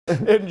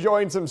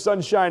Enjoying some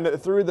sunshine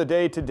through the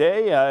day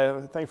today.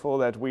 Thankful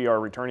that we are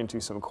returning to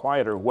some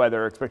quieter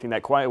weather. Expecting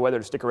that quiet weather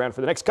to stick around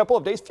for the next couple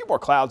of days. A few more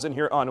clouds in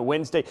here on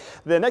Wednesday.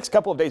 The next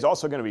couple of days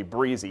also going to be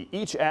breezy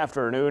each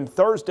afternoon.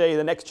 Thursday,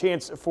 the next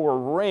chance for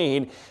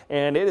rain,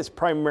 and it is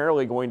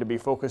primarily going to be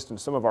focused in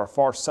some of our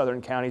far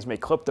southern counties. May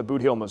clip the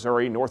Boot Hill,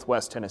 Missouri,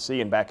 northwest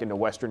Tennessee, and back into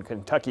western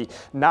Kentucky.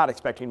 Not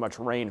expecting much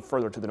rain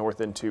further to the north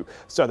into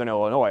southern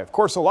Illinois. Of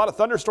course, a lot of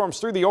thunderstorms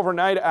through the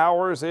overnight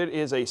hours. It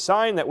is a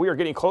sign that we are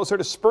getting closer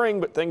to spring,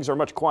 but things are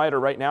much quieter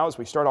right now as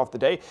we start off the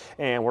day,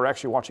 and we're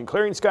actually watching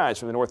clearing skies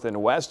from the north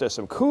and west.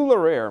 Some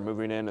cooler air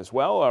moving in as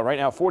well. Right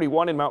now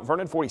 41 in Mount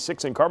Vernon,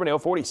 46 in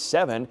Carbondale,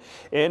 47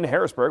 in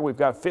Harrisburg. We've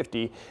got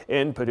 50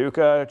 in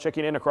Paducah.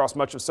 Checking in across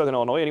much of southern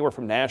Illinois, anywhere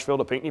from Nashville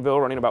to Pinckneyville,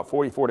 running about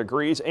 44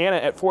 degrees. Anna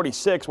at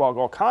 46, while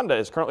Golconda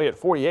is currently at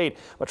 48.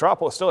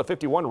 Metropolis still at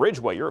 51.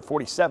 Ridgeway, you're at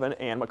 47,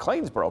 and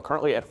McLeansboro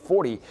currently at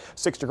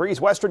 46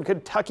 degrees. Western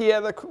Kentucky,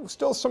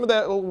 still some of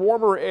that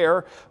warmer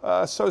air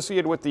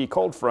associated with the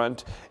cold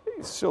front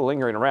still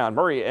lingering around.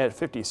 Murray at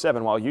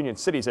 57, while Union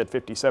City's at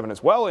 57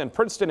 as well, and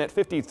Princeton at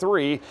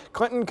 53.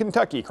 Clinton,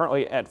 Kentucky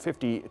currently at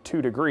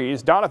 52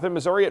 degrees. Donovan,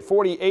 Missouri at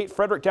 48.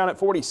 Fredericktown at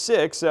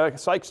 46.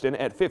 Sykeston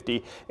at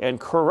 50, and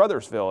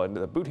Caruthersville in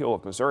the Boot Hill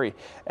of Missouri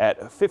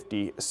at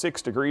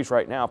 56 degrees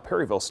right now.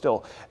 Perryville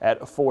still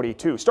at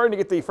 42. Starting to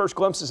get the first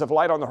glimpses of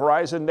light on the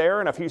horizon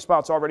there, and a few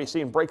spots already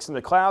seeing breaks in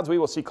the clouds. We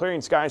will see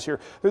clearing skies here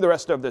through the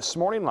rest of this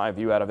morning. Live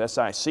view out of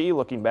SIC.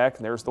 Looking back,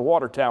 and there's the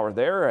water tower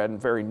there,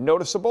 and very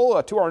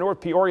noticeable. To our north,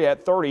 Peoria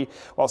at 30,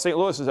 while St.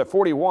 Louis is at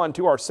 41.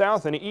 To our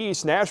south and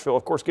east, Nashville,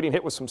 of course, getting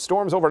hit with some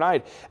storms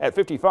overnight at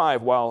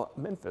 55, while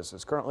Memphis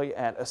is currently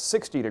at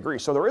 60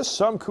 degrees. So there is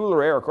some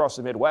cooler air across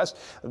the Midwest,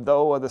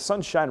 though the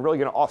sunshine really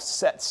going to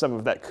offset some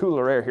of that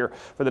cooler air here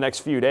for the next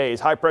few days.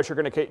 High pressure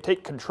going to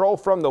take control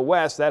from the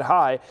west. That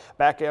high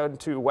back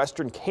into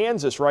western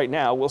Kansas right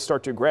now will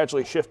start to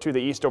gradually shift to the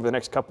east over the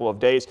next couple of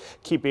days,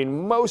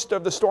 keeping most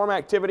of the storm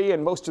activity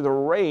and most of the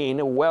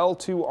rain well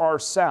to our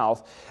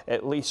south,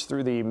 at least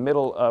through the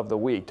middle of the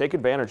week. Take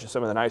advantage of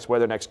some of the nice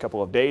weather next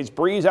couple of days.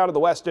 Breeze out of the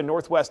west and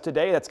northwest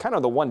today. That's kind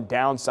of the one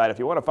downside. If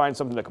you want to find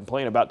something to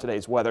complain about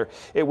today's weather,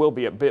 it will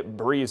be a bit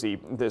breezy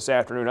this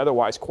afternoon.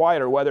 Otherwise,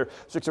 quieter weather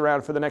sticks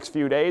around for the next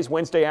few days.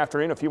 Wednesday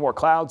afternoon, a few more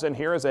clouds in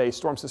here as a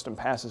storm system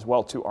passes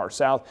well to our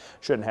south.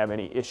 Shouldn't have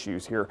any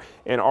issues here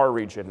in our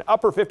region.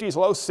 Upper 50s,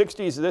 low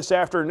 60s this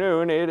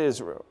afternoon. It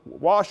is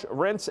wash,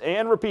 rinse,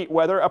 and repeat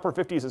weather. Upper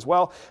 50s as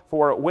well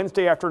for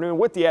Wednesday afternoon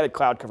with the added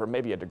cloud cover.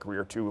 Maybe a degree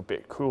or two, a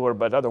bit cooler,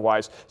 but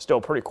otherwise still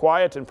pretty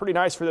quiet and pretty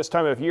nice for this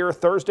time of year.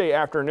 Thursday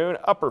afternoon,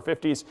 upper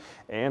 50s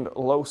and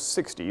low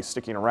 60s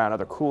sticking around.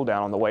 Another cool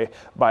down on the way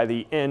by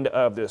the end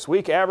of this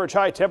week. Average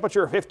high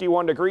temperature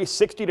 51 degrees,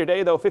 60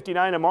 today though,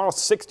 59 tomorrow,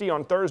 60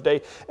 on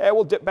Thursday. And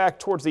we'll dip back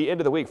towards the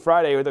end of the week.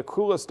 Friday, the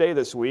coolest day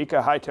this week.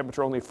 A high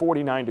temperature only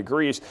 49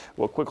 degrees.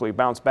 We'll quickly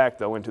bounce back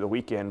though into the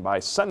weekend. By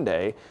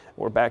Sunday,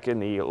 we're back in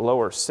the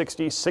lower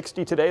 60s.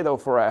 60 today though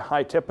for a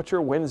high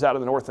temperature. Winds out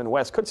of the north and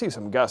west. Could see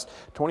some gusts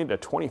 20 to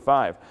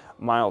 25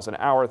 miles an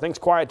hour. Things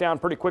quiet down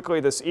pretty quickly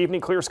this evening.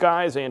 Clear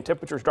skies and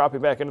temperatures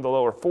dropping back into the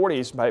lower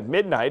 40s by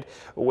midnight.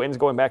 Winds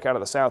going back out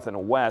of the south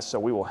and west, so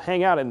we will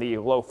hang out in the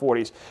low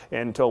 40s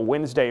until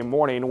Wednesday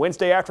morning.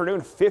 Wednesday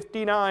afternoon,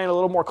 59, a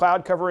little more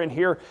cloud cover in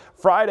here.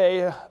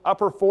 Friday,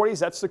 upper 40s.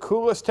 That's the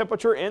coolest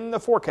temperature in the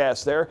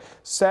forecast there.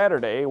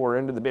 Saturday, we're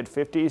into the mid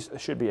 50s.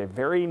 Should be a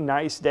very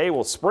nice day.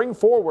 We'll spring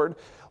forward.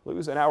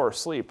 Lose an hour of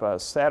sleep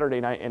Saturday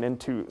night and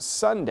into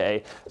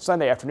Sunday.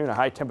 Sunday afternoon, a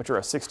high temperature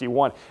of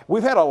 61.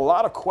 We've had a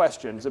lot of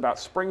questions about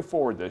spring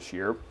forward this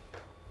year.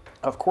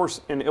 Of course,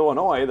 in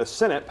Illinois, the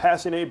Senate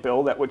passing a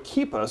bill that would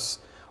keep us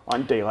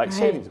on daylight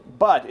savings,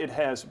 but it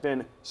has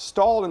been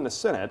stalled in the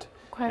Senate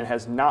and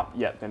has not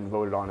yet been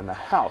voted on in the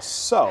House.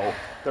 So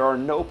there are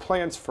no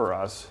plans for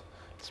us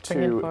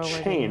to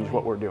change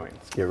what we're doing.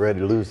 Let's get ready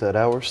to lose that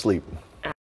hour of sleep.